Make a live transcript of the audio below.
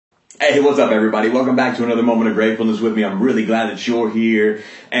Hey, what's up, everybody? Welcome back to another moment of gratefulness with me. I'm really glad that you're here.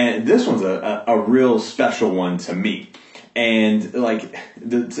 And this one's a real special one to me. And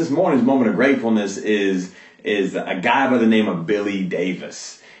this morning's moment of gratefulness is a guy by the name of Billy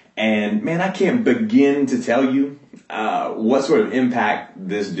Davis. And man, I can't begin to tell you what sort of impact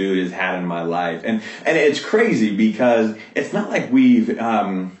this dude has had in my life. And it's crazy because it's not like we've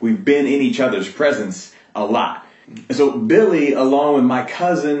been in each other's presence a lot. So Billy, along with my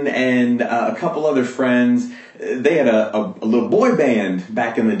cousin and a couple other friends, they had a little boy band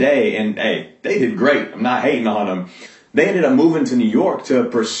back in the day, and hey, they did great. I'm not hating on them. They ended up moving to New York to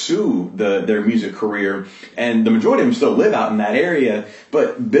pursue their music career, and the majority of them still live out in that area.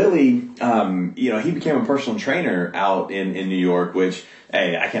 But Billy, he became a personal trainer out in New York, which,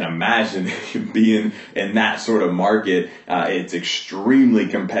 hey, I can imagine being in that sort of market. It's extremely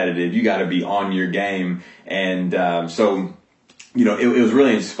competitive. You got to be on your game. And so it was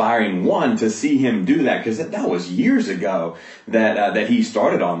really inspiring, one, to see him do that, because that was years ago that he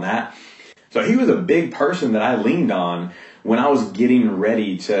started on that. So he was a big person that I leaned on when I was getting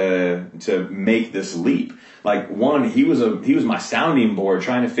ready to make this leap. Like, one, he was my sounding board,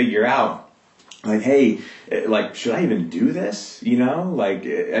 trying to figure out, like, hey, like, should I even do this?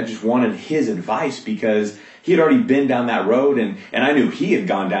 I just wanted his advice because he had already been down that road, and I knew he had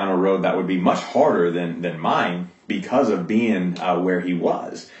gone down a road that would be much harder than mine because of being where he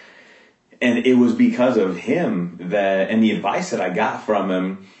was. And it was because of him and the advice that I got from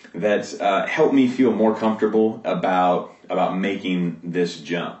him that helped me feel more comfortable about making this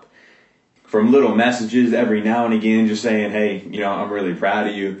jump. From little messages every now and again, just saying, hey, I'm really proud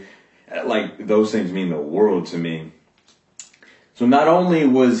of you. Like, those things mean the world to me. So not only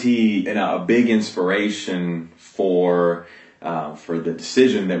was he a big inspiration for the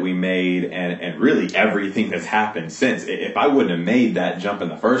decision that we made and really everything that's happened since. If I wouldn't have made that jump in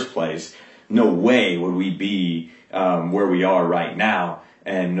the first place, no way would we be where we are right now,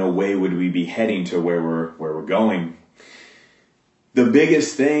 and no way would we be heading to where we're going. The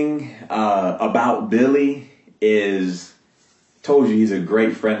biggest thing about Billy is, told you, he's a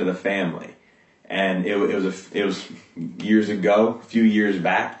great friend of the family. And it was years ago, a few years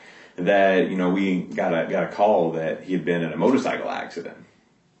back, that we got a call that he had been in a motorcycle accident,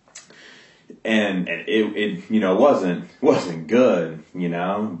 and it wasn't good.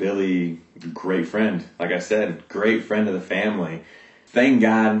 Billy, great friend, like I said, great friend of the family. Thank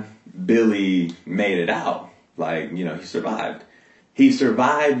God Billy made it out. He survived. He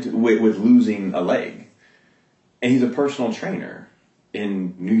survived with losing a leg, and he's a personal trainer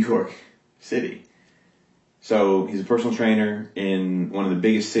in New York City. So he's a personal trainer in one of the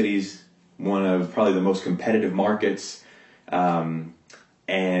biggest cities, one of probably the most competitive markets, and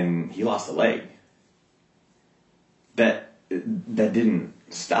he lost a leg. That didn't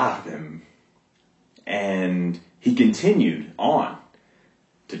stop him, and he continued on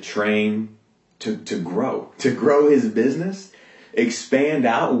to train, to grow his business, expand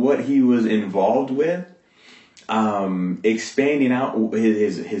out what he was involved with, expanding out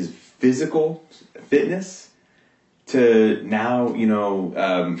his physical fitness, to now,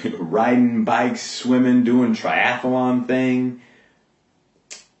 riding bikes, swimming, doing triathlon thing.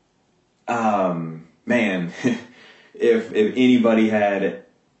 Man, if anybody had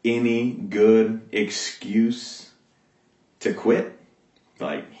any good excuse to quit,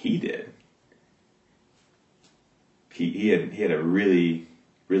 like he did. He had a really,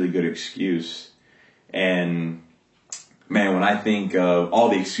 really good excuse. And man, when I think of all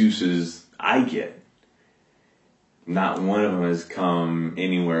the excuses I get, not one of them has come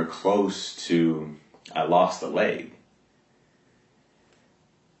anywhere close to, I lost a leg.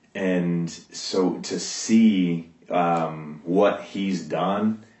 And so to see what he's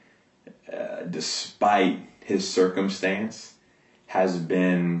done, despite his circumstance, has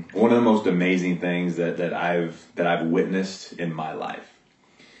been one of the most amazing things that I've witnessed in my life.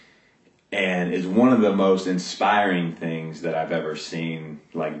 And is one of the most inspiring things that I've ever seen,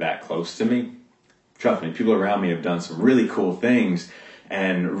 like, that close to me. Trust me, people around me have done some really cool things,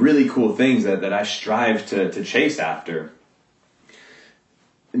 and really cool things that I strive to chase after.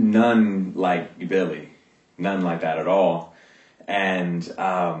 None like Billy. None like that at all. And,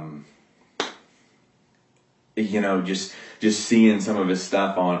 just seeing some of his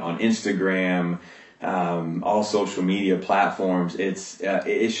stuff on Instagram, all social media platforms, it's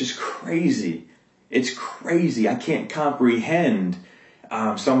just crazy. It's crazy. I can't comprehend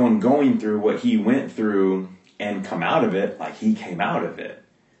someone going through what he went through and come out of it like he came out of it.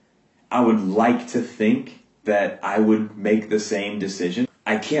 I would like to think that I would make the same decision.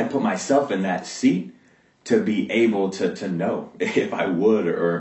 I can't put myself in that seat to be able to know if I would or